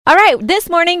All right, this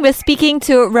morning we're speaking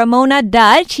to Ramona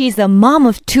Dutt. She's a mom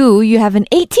of two. You have an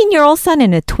 18-year-old son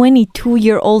and a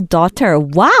 22-year-old daughter.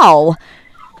 Wow.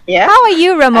 Yeah. How are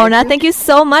you, Ramona? Thank you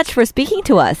so much for speaking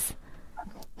to us.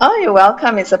 Oh, you're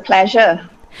welcome. It's a pleasure.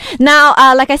 Now,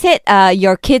 like I said,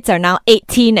 your kids are now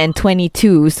 18 and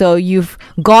 22, so you've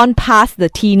gone past the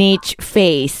teenage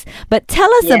phase. But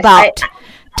tell us about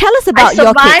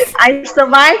your kids. I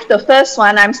survived the first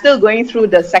one. I'm still going through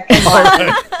the second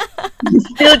one.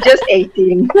 Still just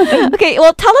 18. Okay,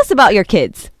 well, tell us about your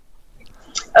kids.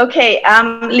 Okay,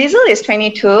 Liesl is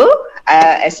 22,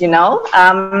 as you know.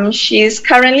 She's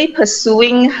currently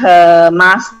pursuing her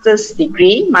master's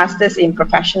in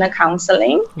professional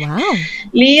counseling. Wow.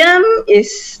 Liam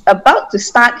is about to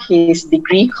start his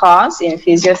degree course in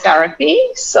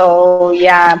physiotherapy. So,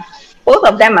 yeah, both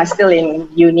of them are still in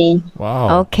uni.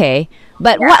 Wow. Okay.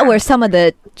 But what were some of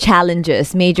the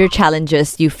major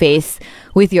challenges you faced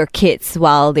with your kids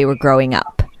while they were growing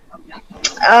up?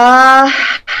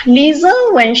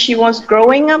 Liesl, when she was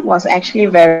growing up, was actually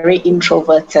very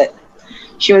introverted.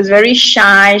 She was very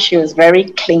shy. She was very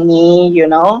clingy, you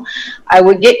know. I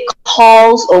would get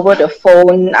calls over the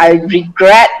phone. I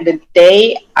regret the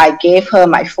day I gave her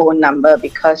my phone number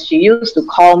because she used to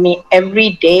call me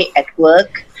every day at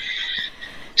work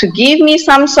to give me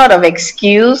some sort of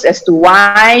excuse as to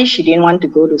why she didn't want to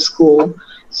go to school.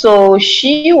 So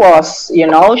she was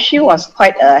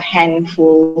quite a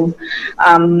handful.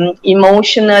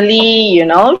 Emotionally,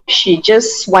 she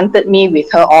just wanted me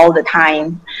with her all the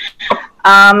time.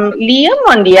 Liam,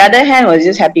 on the other hand, was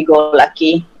just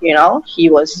happy-go-lucky. He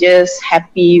was just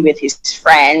happy with his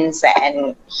friends,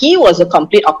 and he was a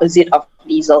complete opposite of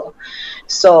Liesl.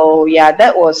 So yeah,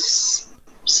 that was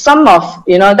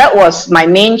that was my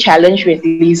main challenge with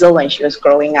Liesl when she was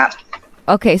growing up.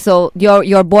 Okay, so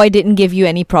your boy didn't give you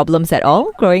any problems at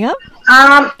all growing up?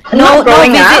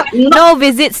 No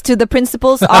visits to the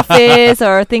principal's office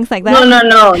or things like that?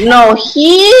 No.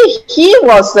 He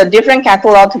was a different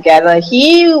kettle altogether.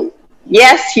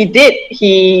 Yes, he did.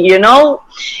 He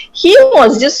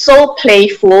was just so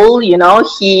playful,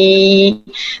 he,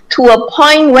 to a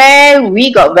point where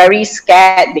we got very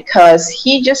scared because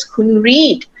he just couldn't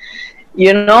read.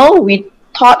 We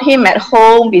taught him at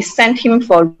home, we sent him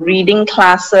for reading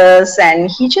classes,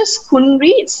 and he just couldn't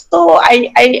read. So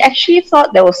I actually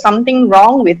thought there was something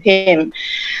wrong with him.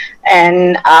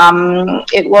 And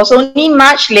it was only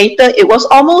much later, it was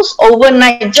almost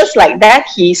overnight, just like that,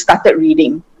 he started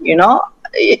reading, It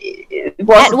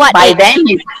was at what by age? then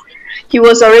he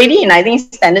was already in, I think,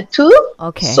 standard 2.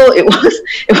 Okay. So it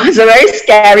was a very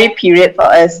scary period for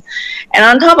us. And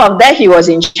on top of that, he was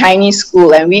in Chinese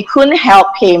school and we couldn't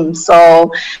help him. So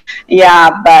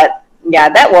that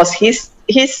was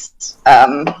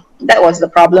that was the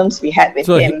problems we had with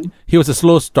him. So he was a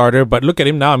slow starter, but look at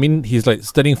him now. I mean, he's like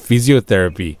studying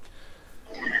physiotherapy.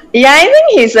 Yeah, I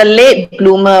think he's a late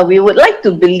bloomer. We would like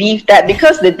to believe that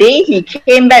because the day he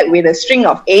came back with a string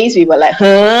of A's, we were like, is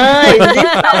this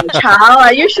our child?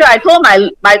 Are you sure? I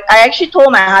actually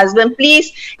told my husband,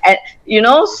 please,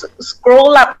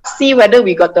 scroll up, see whether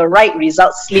we got the right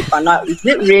result slip or not. Is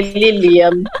it really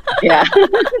Liam? Yeah.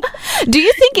 Do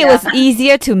you think it was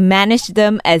easier to manage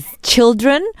them as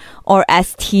children or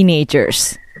as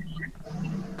teenagers?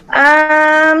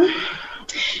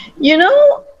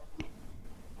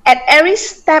 At every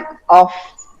step of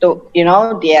their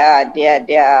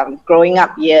growing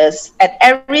up years, at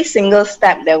every single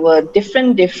step, there were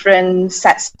different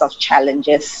sets of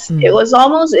challenges. It was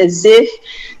almost as if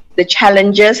the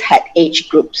challenges had age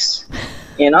groups,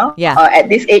 Yeah. At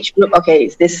this age group, okay,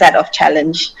 it's this set of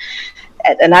challenge.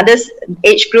 At another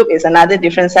age group is another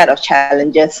different set of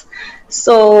challenges.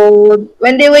 So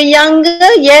when they were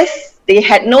younger, yes, they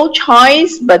had no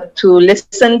choice but to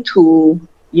listen to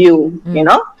you,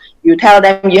 You tell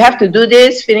them you have to do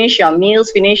this, finish your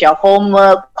meals, finish your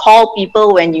homework, call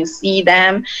people when you see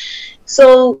them.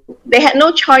 So they had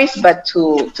no choice but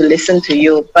to listen to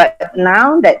you. But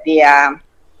now that they are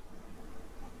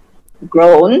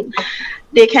grown,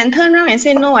 they can turn around and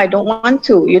say, no, I don't want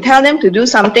to. You tell them to do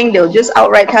something, they'll just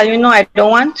outright tell you, no, I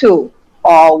don't want to.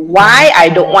 Or why I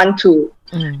don't want to.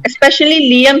 Especially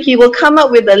Liam, he will come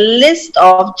up with a list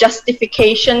of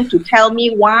justification to tell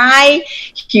me why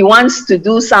he wants to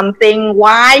do something,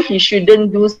 why he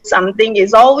shouldn't do something.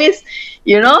 It's always,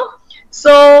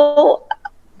 So,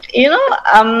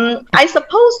 I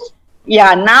suppose,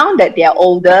 now that they're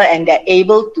older and they're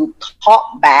able to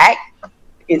talk back,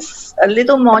 it's a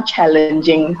little more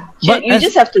challenging. But you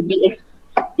just have to be,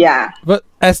 But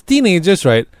as teenagers,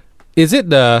 right, is it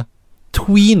the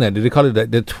tween, did they call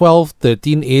it the 12,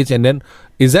 13 age, and then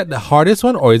Is that the hardest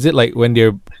one, or is it like when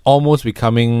they're almost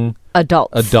becoming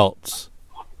adults?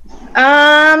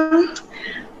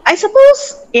 I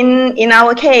suppose in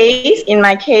our case, in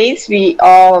my case,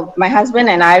 my husband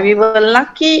and I, we were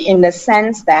lucky in the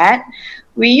sense that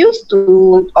we used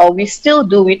to, or we still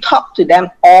do, we talk to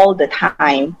them all the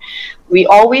time. We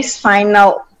always find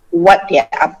out what they're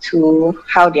up to,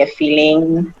 how they're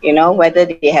feeling, whether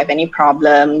they have any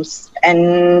problems.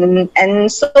 And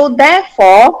so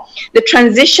therefore, the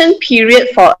transition period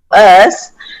for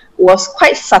us was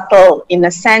quite subtle in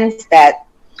the sense that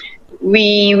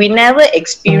we never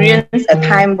experienced a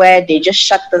time where they just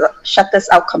shut us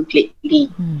out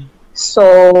completely.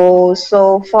 So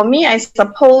for me, I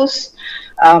suppose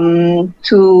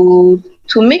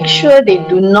to make sure they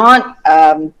do not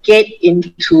get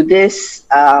into this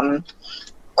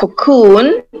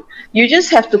cocoon, you just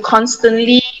have to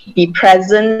constantly be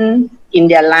present in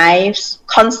their lives,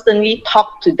 constantly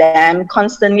talk to them,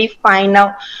 constantly find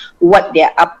out what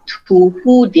they're up to,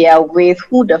 who they are with,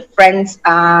 who the friends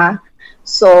are.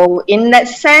 So in that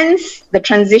sense, the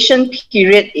transition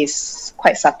period is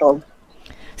quite subtle.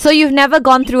 So you've never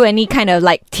gone through any kind of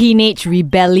like teenage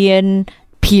rebellion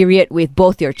period with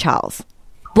both your children?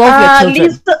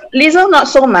 Lisa, not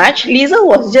so much. Lisa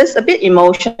was just a bit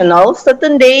emotional.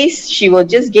 Certain days, she will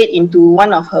just get into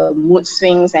one of her mood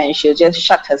swings and she'll just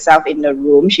shut herself in the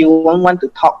room. She won't want to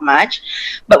talk much.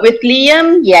 But with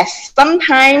Liam, yes,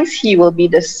 sometimes he will be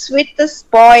the sweetest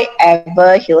boy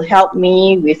ever. He'll help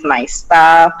me with my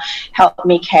stuff, help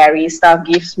me carry stuff,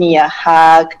 gives me a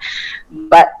hug.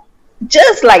 But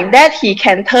just like that, he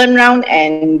can turn around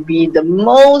and be the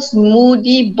most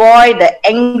moody boy, the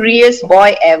angriest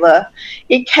boy ever.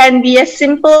 It can be as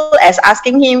simple as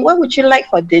asking him, what would you like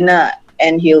for dinner?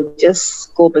 And he'll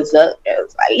just go berserk.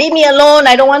 Leave me alone.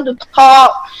 I don't want to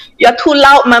talk. You're too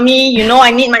loud, mommy. I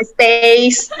need my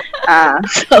space.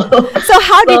 So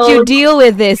how did you deal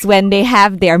with this when they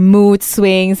have their mood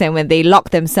swings and when they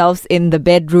lock themselves in the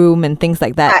bedroom and things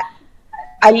like that?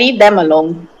 I leave them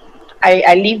alone.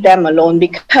 I leave them alone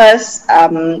because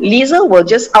Lisa will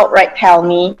just outright tell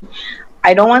me,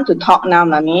 I don't want to talk now,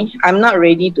 mommy. I'm not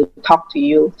ready to talk to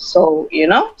you. So,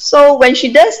 so when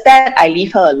she does that, I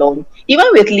leave her alone. Even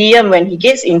with Liam, when he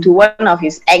gets into one of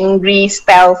his angry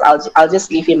spells, I'll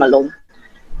just leave him alone.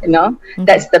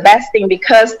 That's the best thing,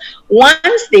 because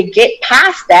once they get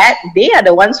past that, they are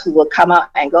the ones who will come out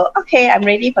and go, okay, I'm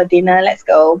ready for dinner, let's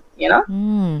go, But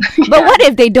what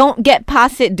if they don't get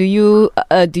past it? Do you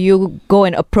go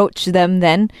and approach them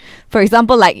then? For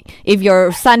example, like if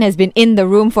your son has been in the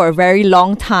room for a very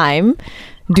long time,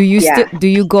 do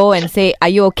you go and say, are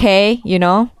you okay?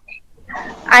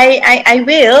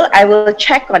 I will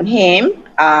check on him,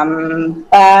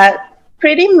 but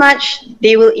pretty much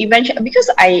they will eventually, because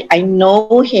I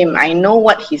know him, I know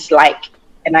what he's like,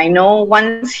 and I know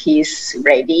once he's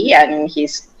ready and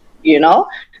he's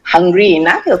hungry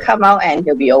enough, he'll come out and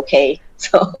he'll be okay.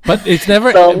 So, but it's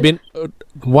never been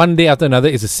one day after another.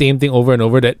 It's the same thing over and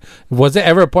over. Was there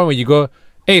ever a point where you go,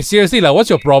 hey, seriously, like,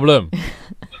 what's your problem?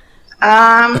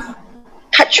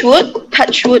 Touch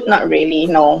wood, not really,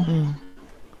 no.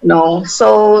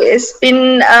 So it's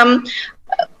been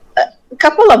a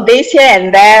couple of days here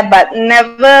and there, but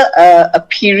never a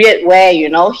period where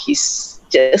he's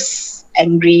just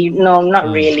angry. No, not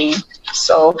really.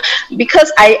 So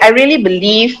because I really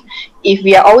believe if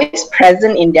we are always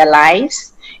present in their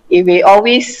lives, if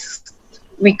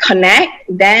we connect,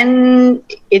 then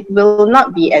it will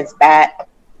not be as bad.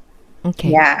 Okay.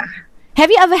 Yeah.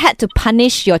 Have you ever had to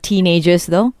punish your teenagers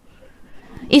though?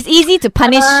 It's easy to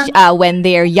punish when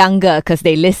they're younger because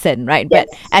they listen, right? Yes,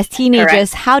 but as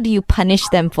teenagers, correct. How do you punish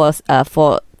them for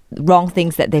wrong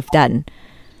things that they've done?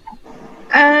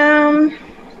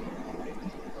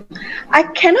 I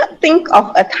cannot think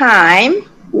of a time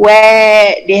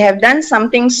where they have done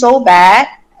something so bad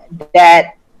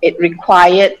that it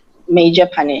required major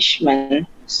punishment.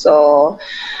 So,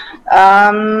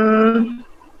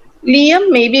 Liam,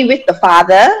 maybe with the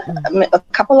father, a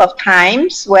couple of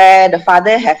times where the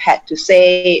father have had to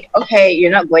say, okay,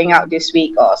 you're not going out this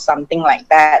week or something like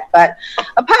that. But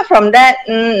apart from that,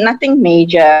 nothing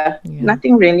major,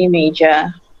 nothing really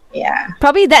major. Yeah.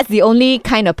 Probably that's the only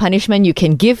kind of punishment you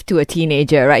can give to a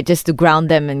teenager, right? Just to ground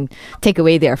them and take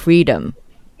away their freedom.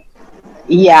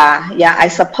 Yeah, I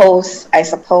suppose,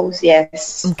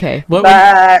 yes. Okay.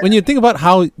 But when you think about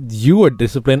how you were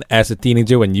disciplined as a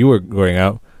teenager when you were growing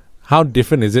up, how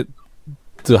different is it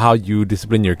to how you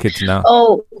discipline your kids now?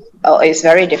 Oh, it's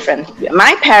very different.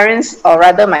 My parents, or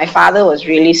rather my father, was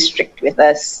really strict with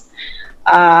us.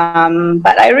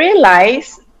 But I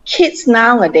realized kids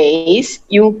nowadays,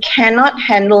 you cannot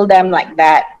handle them like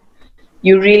that.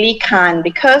 You really can't,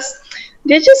 because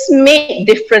they're just made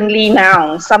differently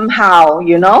now somehow,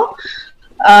 you know.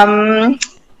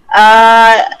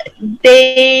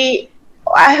 They,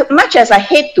 much as I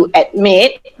hate to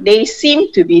admit, they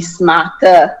seem to be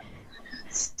smarter.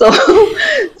 So,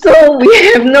 so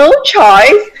we have no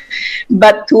choice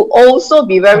but to also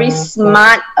be very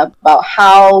smart about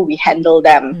how we handle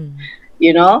them,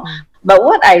 you know. But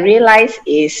what I realize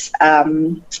is,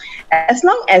 as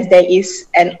long as there is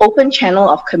an open channel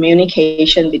of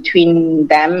communication between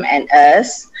them and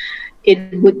us,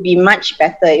 it would be much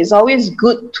better. It's always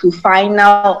good to find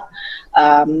out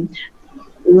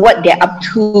what they're up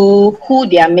to, who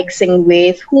they are mixing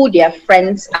with, who their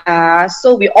friends are.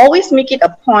 So we always make it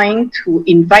a point to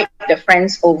invite the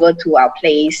friends over to our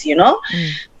place, you know,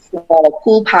 for a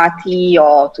pool party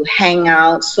or to hang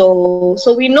out. So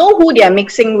we know who they are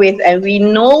mixing with, and we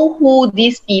know who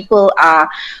these people are,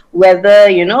 whether,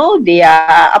 you know, they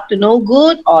are up to no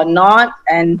good or not.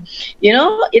 And, you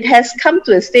know, it has come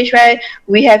to a stage where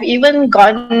we have even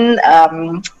gotten,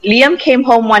 Liam came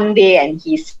home one day and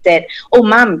he said, "Oh,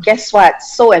 Mom, guess what?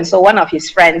 So and so, one of his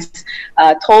friends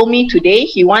told me today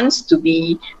he wants to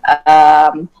be,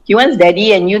 he wants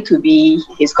Daddy and you to be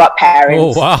his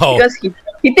godparents." Oh, wow. Because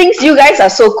he thinks you guys are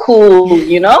so cool,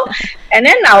 you know. And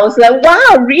then I was like,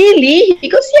 "Wow, really?" He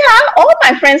goes, "Yeah, all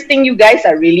my friends think you guys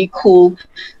are really cool."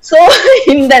 So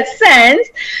in that sense,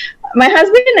 my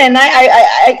husband and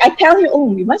I tell him, "Oh,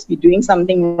 we must be doing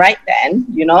something right then,"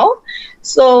 you know.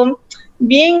 So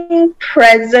being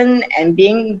present and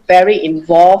being very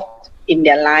involved in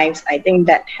their lives, I think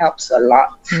that helps a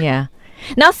lot. Yeah.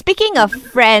 Now, speaking of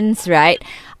friends, right?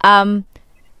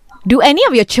 Do any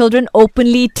of your children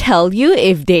openly tell you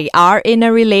if they are in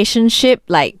a relationship,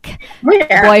 like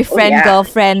boyfriend,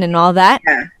 girlfriend, and all that?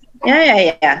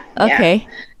 Yeah. Okay.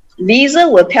 Lisa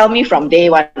will tell me from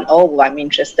day one, "Oh, I'm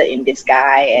interested in this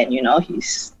guy, and you know,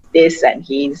 he's this and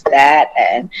he's that."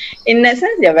 And in that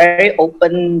sense, they're very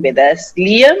open with us.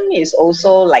 Liam is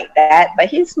also like that, but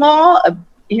he's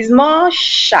more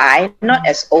shy, not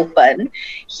as open.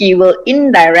 He will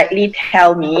indirectly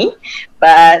tell me,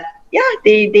 but yeah,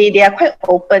 they are quite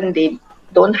open. They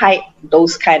don't hide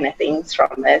those kind of things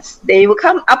from us. They will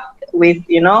come up with,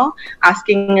 you know,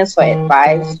 asking us for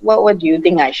advice. What do you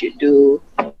think I should do?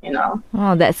 You know.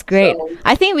 Oh, that's great. So,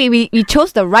 I think we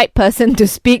chose the right person to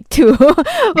speak to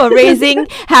for raising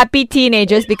happy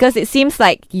teenagers, because it seems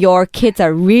like your kids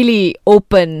are really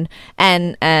open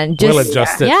and just well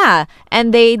adjusted. Yeah,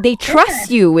 and they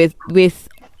trust you with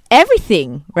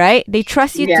everything, right? They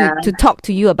trust you to talk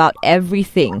to you about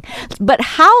everything. But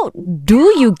how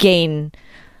do you gain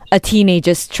a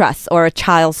teenager's trust or a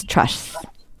child's trust?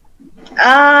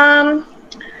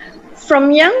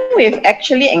 From young, we've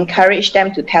actually encouraged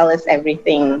them to tell us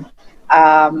everything.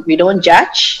 We don't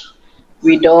judge.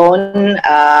 We don't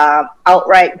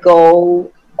outright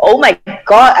go, "Oh my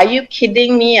God, are you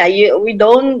kidding me? We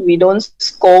don't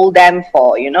scold them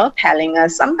for, you know, telling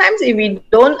us. Sometimes if we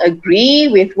don't agree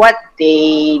with what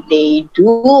they do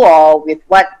or with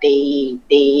what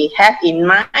they have in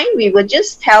mind, we will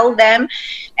just tell them,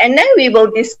 and then we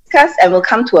will discuss and we'll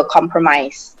come to a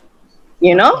compromise.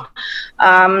 You know,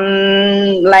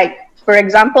 like for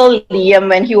example, Liam,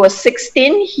 when he was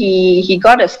 16, he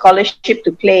got a scholarship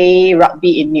to play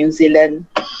rugby in New Zealand.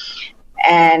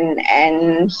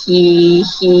 And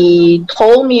he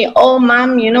told me, "Oh,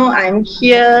 Mom, you know, I'm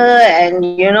here,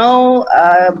 and you know,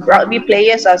 rugby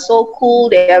players are so cool.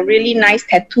 They are really nice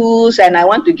tattoos, and I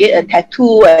want to get a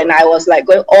tattoo." And I was like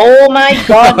going, "Oh my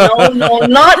God, no,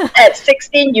 not at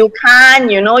 16. You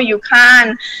can't, you know, you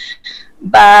can't."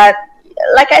 But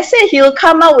like I said, he'll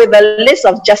come up with a list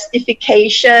of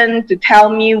justification to tell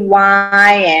me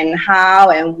why and how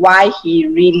and why he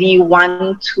really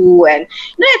want to. And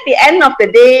you know, at the end of the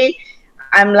day,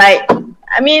 I'm like,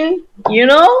 I mean, you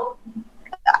know,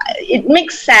 it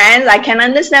makes sense. I can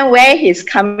understand where he's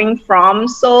coming from.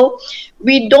 So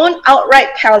we don't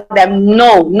outright tell them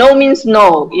no. No means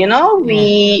no. You know,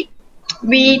 we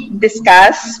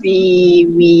discuss,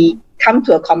 we come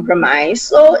to a compromise.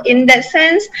 So in that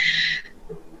sense,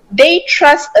 they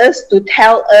trust us to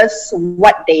tell us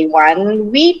what they want.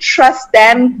 We trust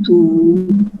them to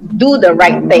do the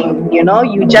right thing. You know,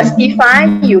 you justify,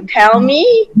 you tell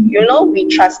me, you know, we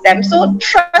trust them. So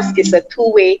trust is a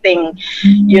two-way thing.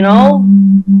 You know,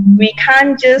 we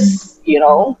can't just, you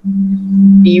know,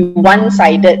 be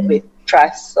one-sided with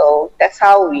trust. So that's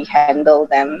how we handle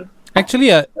them.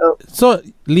 Actually, so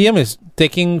Liam is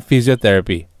taking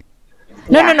physiotherapy.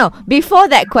 No. Before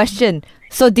that question,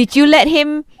 so did you let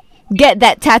him get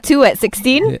that tattoo at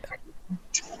 16?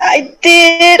 I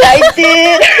did. I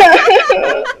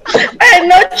had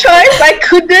no choice. I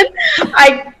couldn't.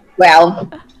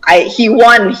 He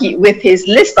won with his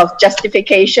list of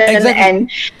justification. Exactly.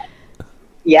 And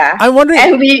yeah. I'm wondering,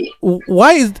 and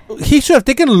why he should have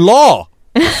taken law.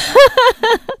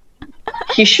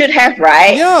 He should have,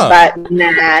 right? Yeah. But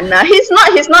nah. He's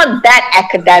not that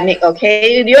academic,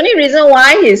 okay? The only reason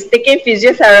why he's taking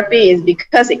physiotherapy is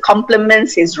because it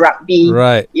complements his rugby.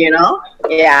 Right. You know?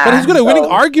 Yeah. But he's good at winning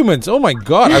arguments. Oh my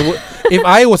God. If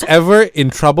I was ever in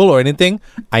trouble or anything,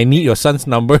 I need your son's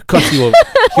number because he'll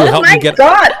help me get... Oh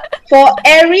my God. For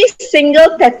every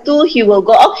single tattoo, he will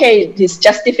go, okay, his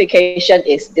justification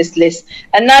is this list.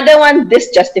 Another one, this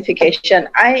justification.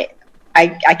 I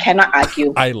cannot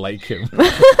argue. I like him.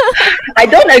 I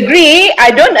don't agree,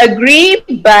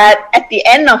 but at the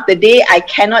end of the day, I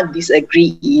cannot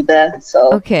disagree either.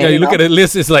 So okay, yeah, you look at the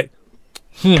list, it's like,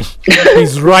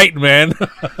 he's right, man.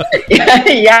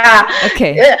 yeah.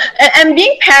 Okay. And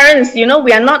being parents, we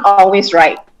are not always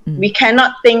right. We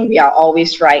cannot think we are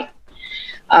always right.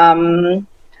 There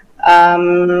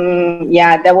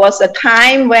was a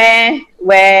time where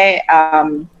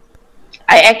I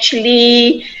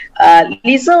actually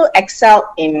Liesl excelled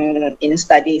in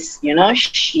studies.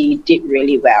 She did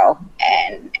really well,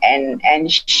 and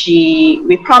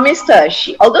we promised her,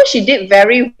 although she did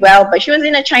very well, but she was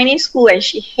in a Chinese school and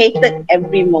she hated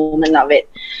every moment of it.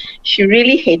 She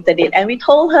really hated it, and we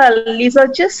told her,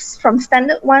 Liesl, just from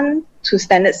standard 1 to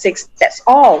standard 6, that's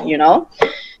all.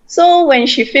 So when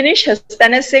she finished her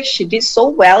standard 6, she did so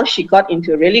well. She got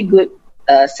into a really good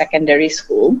secondary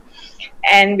school.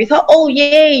 And we thought, oh,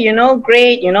 yay,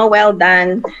 great, well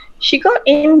done. She got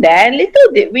in there.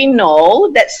 Little did we know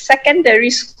that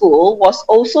secondary school was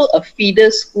also a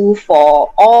feeder school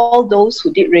for all those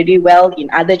who did really well in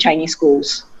other Chinese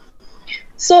schools.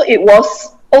 So it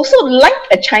was also like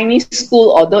a Chinese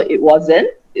school, although it wasn't.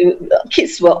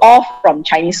 Kids were all from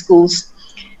Chinese schools.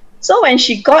 So when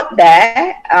she got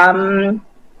there,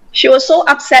 she was so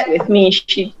upset with me.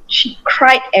 She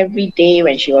cried every day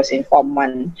when she was in Form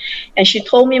 1. And she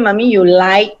told me, Mommy, you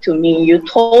lied to me. You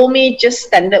told me just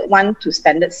standard 1 to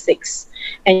standard 6.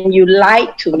 And you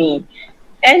lied to me.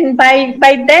 And by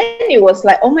then, it was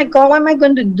like, oh my God, what am I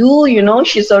going to do?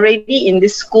 She's already in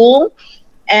this school.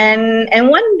 And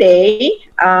one day,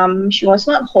 she was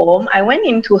not home. I went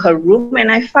into her room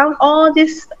and I found all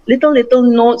these little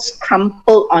notes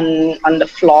crumpled on the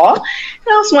floor. And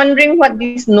I was wondering what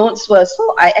these notes were.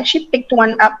 So I actually picked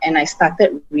one up and I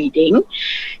started reading.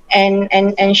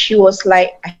 And she was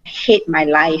like, I hate my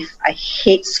life. I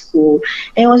hate school.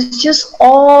 And it was just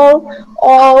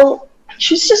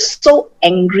she was just so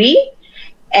angry.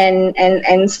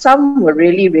 And some were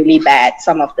really, really bad,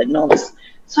 some of the notes.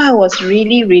 So I was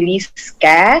really, really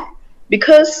scared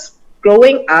because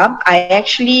growing up, I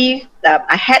actually,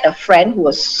 I had a friend who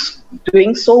was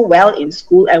doing so well in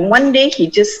school. And one day he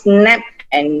just snapped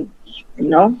and,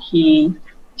 he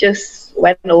just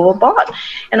went overboard.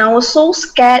 And I was so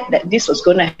scared that this was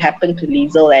going to happen to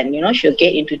Liesl and, she'll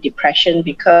get into depression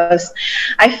because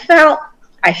I felt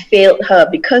I failed her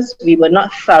because we were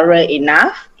not thorough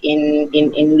enough in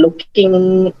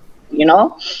looking,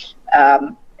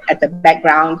 at the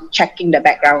background, checking the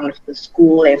background of the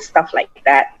school and stuff like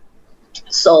that.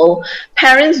 So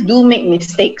parents do make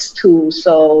mistakes too.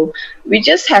 So we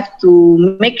just have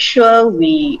to make sure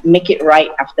we make it right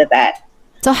after that.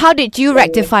 So how did you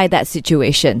rectify that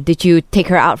situation? Did you take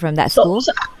her out from that school?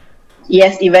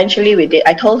 Yes, eventually we did.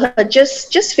 I told her,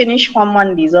 just finish Form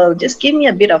 1, Liesl. Just give me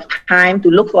a bit of time to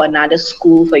look for another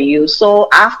school for you. So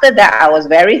after that, I was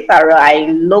very thorough. I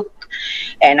looked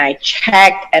and I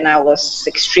checked and I was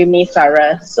extremely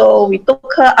thorough. So we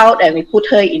took her out and we put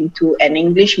her into an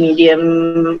English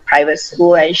medium private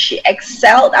school and she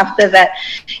excelled after that.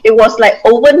 It was like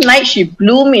overnight she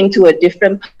bloomed into a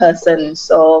different person.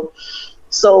 So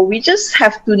we just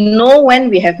have to know when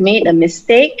we have made a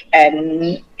mistake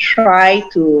and try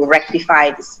to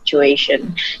rectify the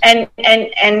situation. And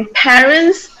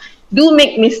parents do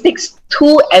make mistakes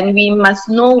too, and we must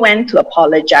know when to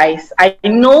apologize. I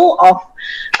know of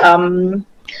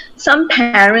some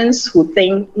parents who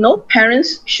think, no,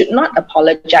 parents should not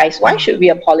apologize. Why should we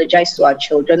apologize to our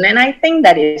children? And I think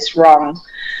that is wrong.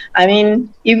 I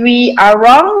mean, if we are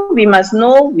wrong, we must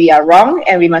know we are wrong,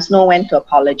 and we must know when to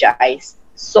apologize.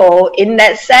 So in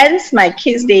that sense, my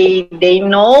kids, they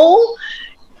know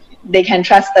they can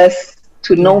trust us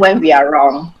to know when we are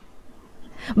wrong.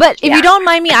 But if you don't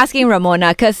mind me asking, Ramona,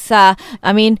 because,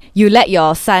 you let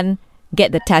your son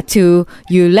get the tattoo,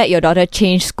 you let your daughter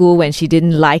change school when she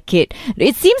didn't like it.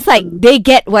 It seems like they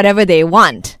get whatever they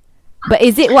want. But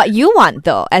is it what you want,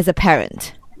 though, as a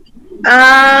parent?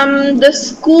 The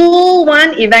school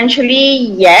one eventually,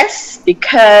 yes,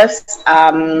 because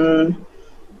I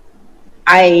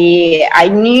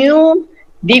knew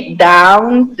deep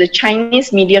down the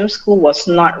Chinese medium school was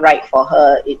not right for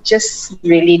her. It just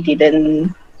really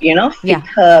didn't, fit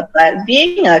her. But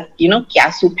being a,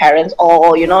 kiasu parents,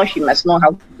 she must know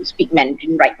how to speak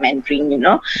Mandarin, write Mandarin,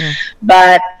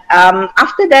 But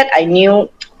after that, I knew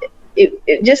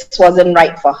it just wasn't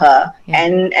right for her.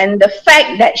 And the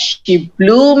fact that she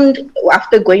bloomed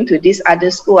after going to this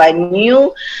other school, I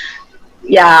knew,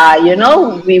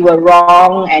 we were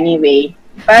wrong anyway.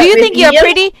 But do you think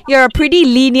you're a pretty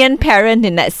lenient parent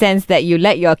in that sense that you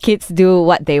let your kids do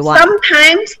what they want?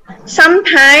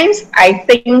 Sometimes I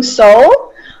think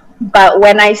so, but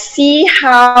when I see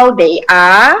how they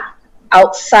are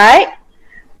outside,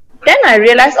 then I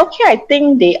realize, okay, I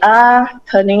think they are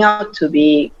turning out to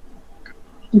be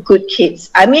good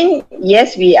kids. I mean,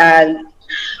 yes, we are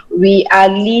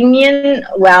lenient.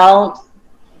 Well,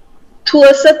 to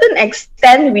a certain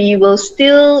extent, we will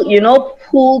still,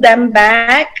 pull them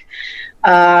back.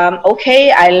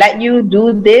 Okay, I let you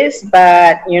do this,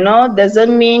 but,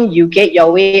 doesn't mean you get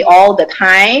your way all the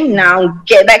time. Now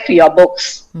get back to your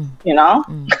books,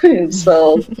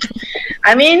 So,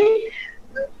 I mean,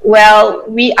 well,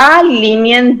 we are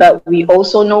lenient, but we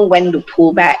also know when to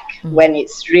pull back. When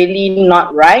it's really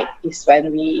not right is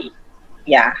when we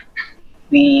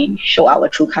show our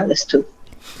true colors too.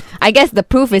 I guess the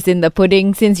proof is in the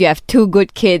pudding, since you have two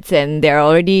good kids and they're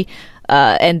already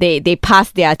and they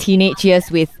passed their teenage years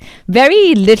with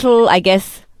very little, I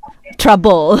guess,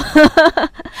 trouble.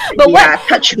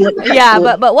 Touch wood.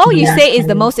 But what would you say is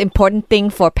the most important thing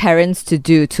for parents to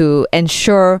do to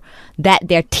ensure that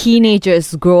their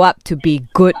teenagers grow up to be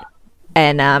good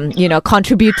and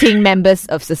contributing members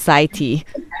of society?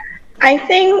 I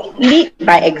think lead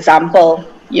by example.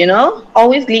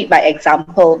 Always lead by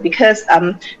example, because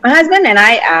my husband and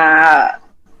I are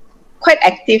quite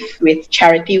active with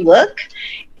charity work,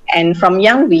 and from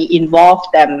young we involve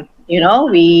them.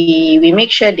 We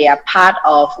make sure they are part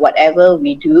of whatever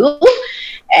we do,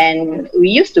 and we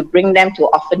used to bring them to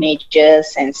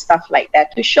orphanages and stuff like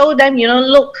that to show them,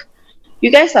 look,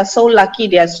 you guys are so lucky.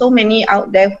 There are so many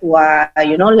out there who are,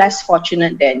 less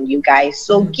fortunate than you guys.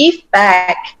 So give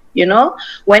back.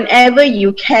 Whenever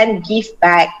you can give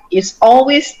back, it's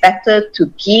always better to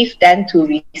give than to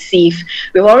receive.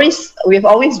 We've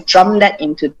always drummed that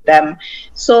into them.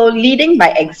 So leading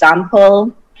by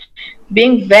example,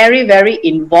 being very, very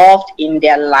involved in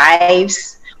their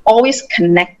lives, always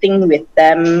connecting with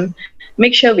them,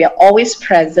 make sure we are always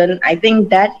present. I think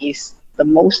that is the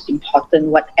most important.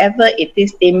 Whatever it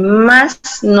is, they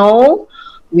must know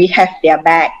we have their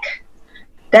back.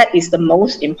 That is the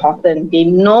most important. They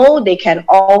know they can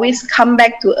always come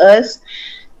back to us,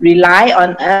 rely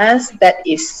on us. That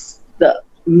is the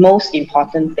most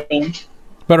important thing.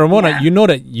 But Ramona, you know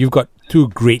that you've got two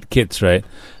great kids, right?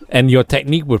 And your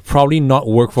technique would probably not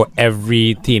work for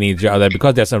every teenager out there,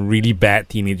 because there's some really bad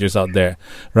teenagers out there,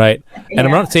 right? And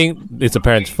I'm not saying it's a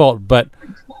parent's fault, but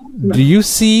do you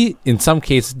see in some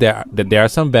cases that there are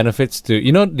some benefits to,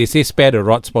 they say spare the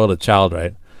rod, spoil the child,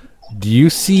 right? Do you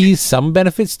see some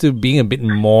benefits to being a bit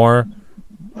more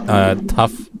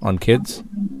tough on kids?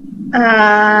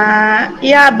 But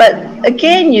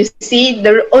again, you see,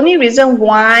 the only reason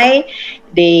why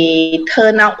they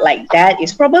turn out like that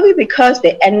is probably because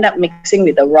they end up mixing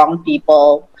with the wrong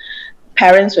people.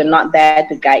 Parents were not there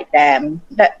to guide them.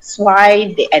 That's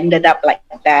why they ended up like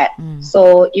that.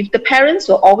 So if the parents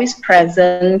were always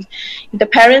present, if the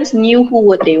parents knew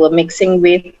who they were mixing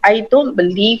with, I don't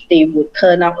believe they would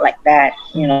turn out like that,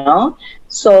 So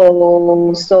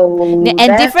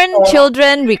and different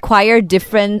children require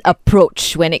different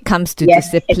approach when it comes to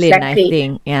discipline, exactly. I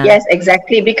think. Yeah. Yes,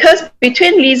 exactly. Because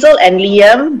between Liesl and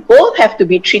Liam, both have to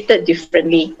be treated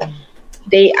differently.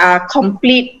 They are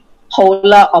complete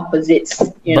polar opposites,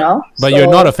 But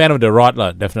you're not a fan of the rod,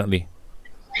 definitely.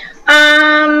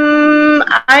 I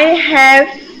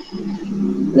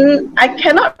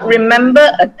cannot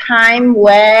remember a time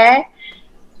where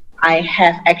I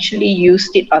have actually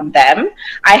used it on them.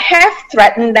 I have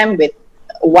threatened them with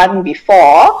one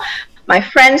before. My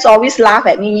friends always laugh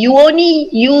at me. You only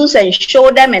use and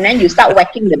show them, and then you start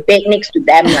whacking the bed next to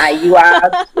them. Like, you are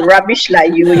rubbish,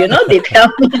 like you. They tell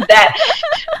me that.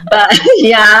 But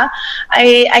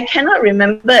I cannot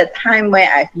remember a time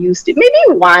where I've used it.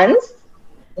 Maybe once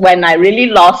when I really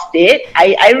lost it.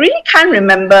 I really can't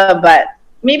remember, but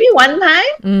maybe one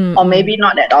time, or maybe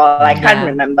not at all. I can't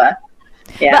remember.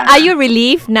 Yeah. But are you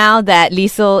relieved now that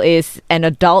Liesl is an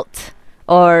adult?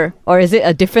 Or is it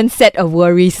a different set of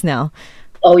worries now?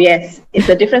 Oh, yes. It's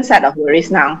a different set of worries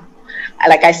now.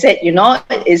 like I said,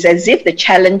 it's as if the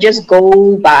challenges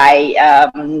go by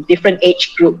different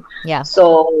age group. Yeah.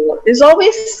 So there's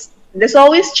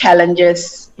always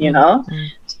challenges,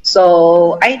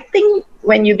 So I think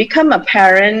when you become a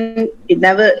parent,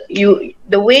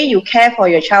 the way you care for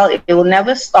your child, it will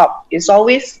never stop. It's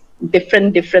always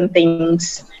different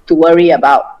things to worry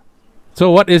about. So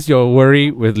what is your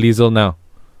worry with Liesl now?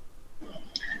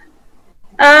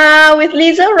 With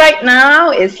Liesl right now,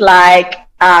 it's like,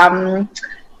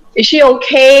 is she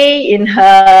okay in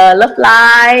her love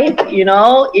life?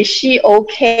 Is she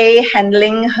okay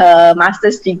handling her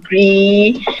master's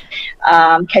degree?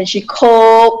 Can she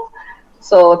cope?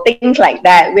 So things like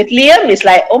that. With Liam, it's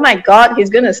like, oh my God, he's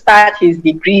going to start his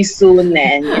degree soon.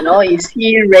 And, is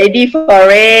he ready for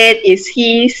it? Is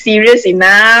he serious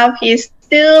enough? He's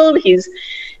his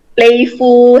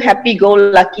playful,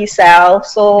 happy-go-lucky self.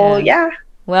 So, yeah.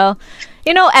 Well,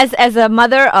 as a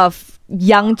mother of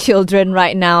young children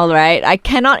right now, right? I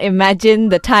cannot imagine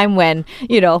the time when,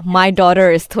 my daughter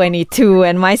is 22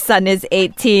 and my son is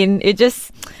 18. It's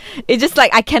just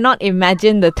like I cannot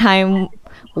imagine the time,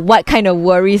 what kind of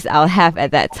worries I'll have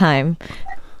at that time.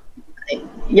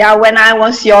 Yeah, when I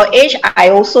was your age, I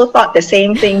also thought the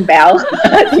same thing, Belle.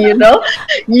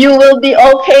 You will be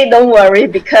okay, don't worry,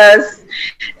 because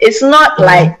it's not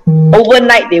like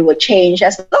overnight they will change.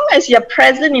 As long as you're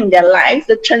present in their lives,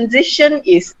 the transition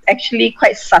is actually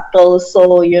quite subtle.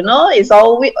 So, it's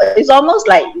almost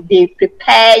like they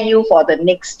prepare you for the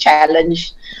next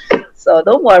challenge. So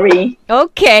don't worry.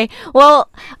 Okay. Well,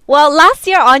 last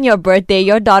year on your birthday,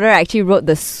 your daughter actually wrote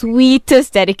the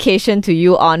sweetest dedication to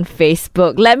you on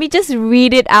Facebook. Let me just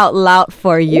read it out loud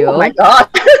for you. Oh my God.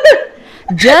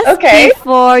 Just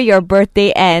before your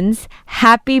birthday ends,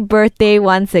 happy birthday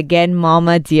once again,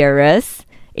 Mama dearest.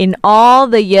 In all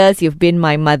the years you've been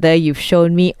my mother, you've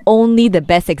shown me only the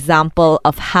best example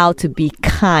of how to be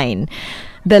kind.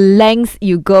 The lengths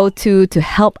you go to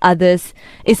help others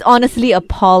is honestly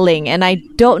appalling, and I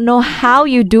don't know how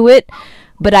you do it,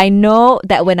 but I know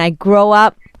that when I grow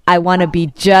up, I want to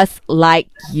be just like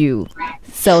you.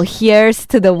 So here's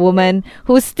to the woman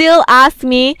who still asks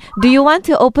me, do you want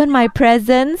to open my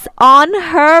presents on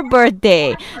her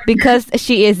birthday? Because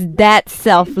she is that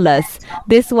selfless.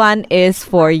 This one is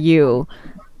for you.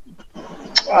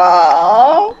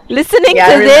 Oh, listening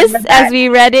to this as we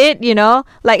read it,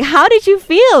 how did you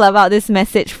feel about this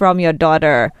message from your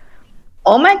daughter?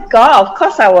 Oh my God, of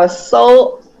course I was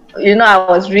so, I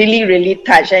was really, really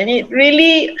touched, and it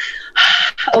really,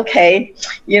 I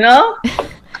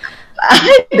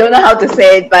don't know how to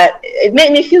say it, but it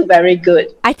made me feel very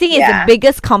good. I think it's the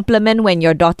biggest compliment when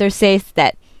your daughter says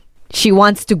that she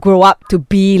wants to grow up to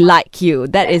be like you.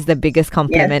 That is the biggest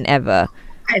compliment ever.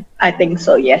 I think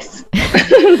so, yes.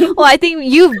 Well, I think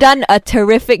you've done a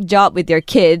terrific job with your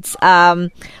kids.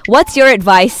 What's your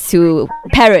advice to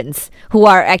parents who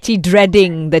are actually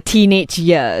dreading the teenage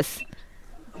years?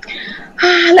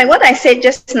 Like what I said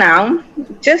just now,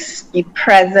 just be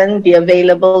present, be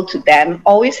available to them,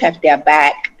 always have their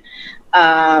back.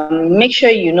 Make sure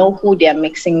you know who they're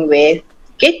mixing with,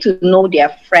 get to know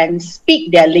their friends,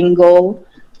 speak their lingo.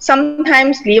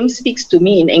 Sometimes Liam speaks to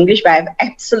me in English, but I have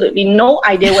absolutely no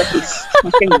idea what he's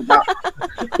talking about.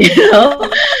 So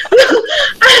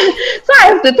I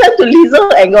have to turn to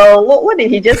Liesl and go, what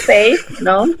did he just say?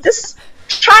 Just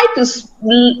try to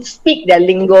speak their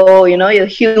lingo, you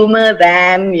humor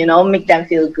them, make them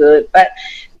feel good. But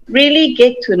really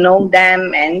get to know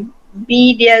them and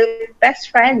be their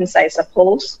best friends, I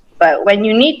suppose. But when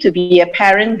you need to be a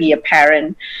parent, be a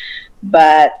parent.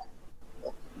 But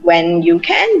when you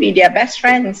can, be their best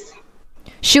friends.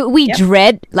 Should we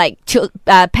dread,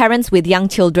 parents with young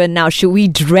children now, should we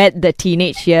dread the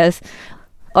teenage years?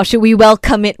 Or should we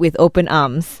welcome it with open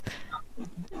arms?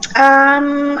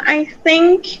 I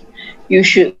think you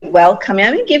should welcome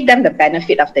it. Give them the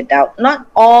benefit of the doubt. Not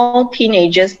all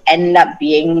teenagers end up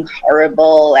being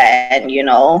horrible and,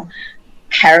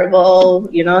 terrible.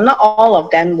 Not all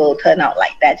of them will turn out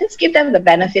like that. Just give them the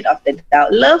benefit of the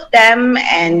doubt. Love them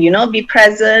and, be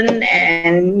present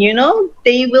and,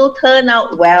 they will turn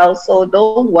out well. So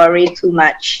don't worry too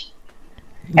much.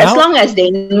 Now, as long as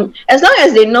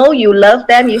they know you love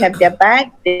them, you have their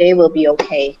back, they will be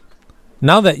okay.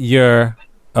 Now that you're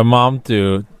a mom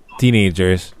to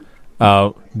teenagers,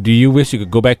 do you wish you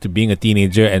could go back to being a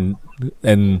teenager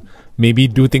and maybe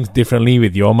do things differently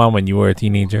with your mom when you were a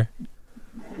teenager?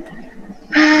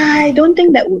 I don't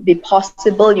think that would be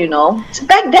possible,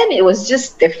 Back then it was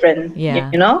just different,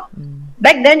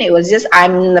 Back then it was just,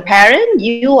 I'm the parent,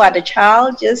 you are the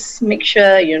child, just make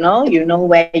sure, you know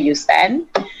where you stand.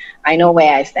 I know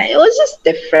where I stand. It was just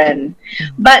different.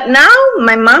 But now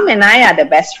my mom and I are the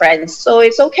best friends. So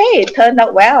it's okay. It turned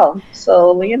out well.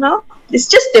 So, it's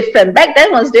just different. Back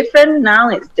then was different. Now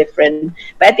it's different.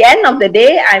 But at the end of the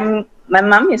day, my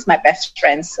mom is my best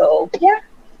friend. So, yeah.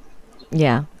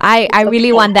 Yeah, I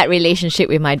really want that relationship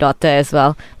with my daughter as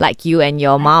well, like you and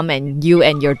your mom and you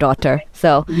and your daughter.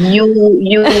 So you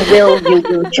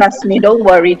will trust me. Don't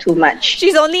worry too much.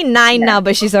 She's only 9 now,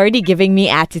 but she's already giving me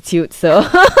attitude. So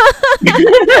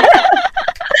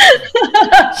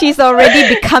she's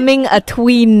already becoming a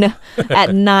tween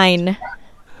at 9.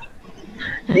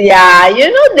 Yeah,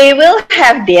 they will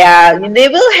have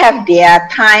their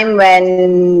time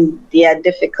when they are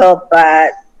difficult,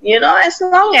 but as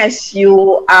long as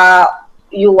you are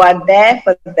there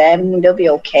for them, they'll be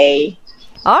okay.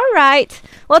 All right.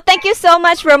 Well, thank you so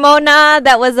much, Ramona.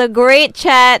 That was a great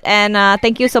chat, and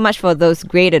thank you so much for those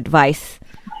great advice.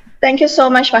 Thank you so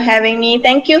much for having me.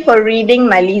 Thank you for reading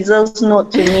my Liesel's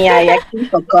note to me. I actually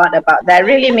forgot about that.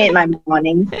 Really made my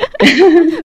morning.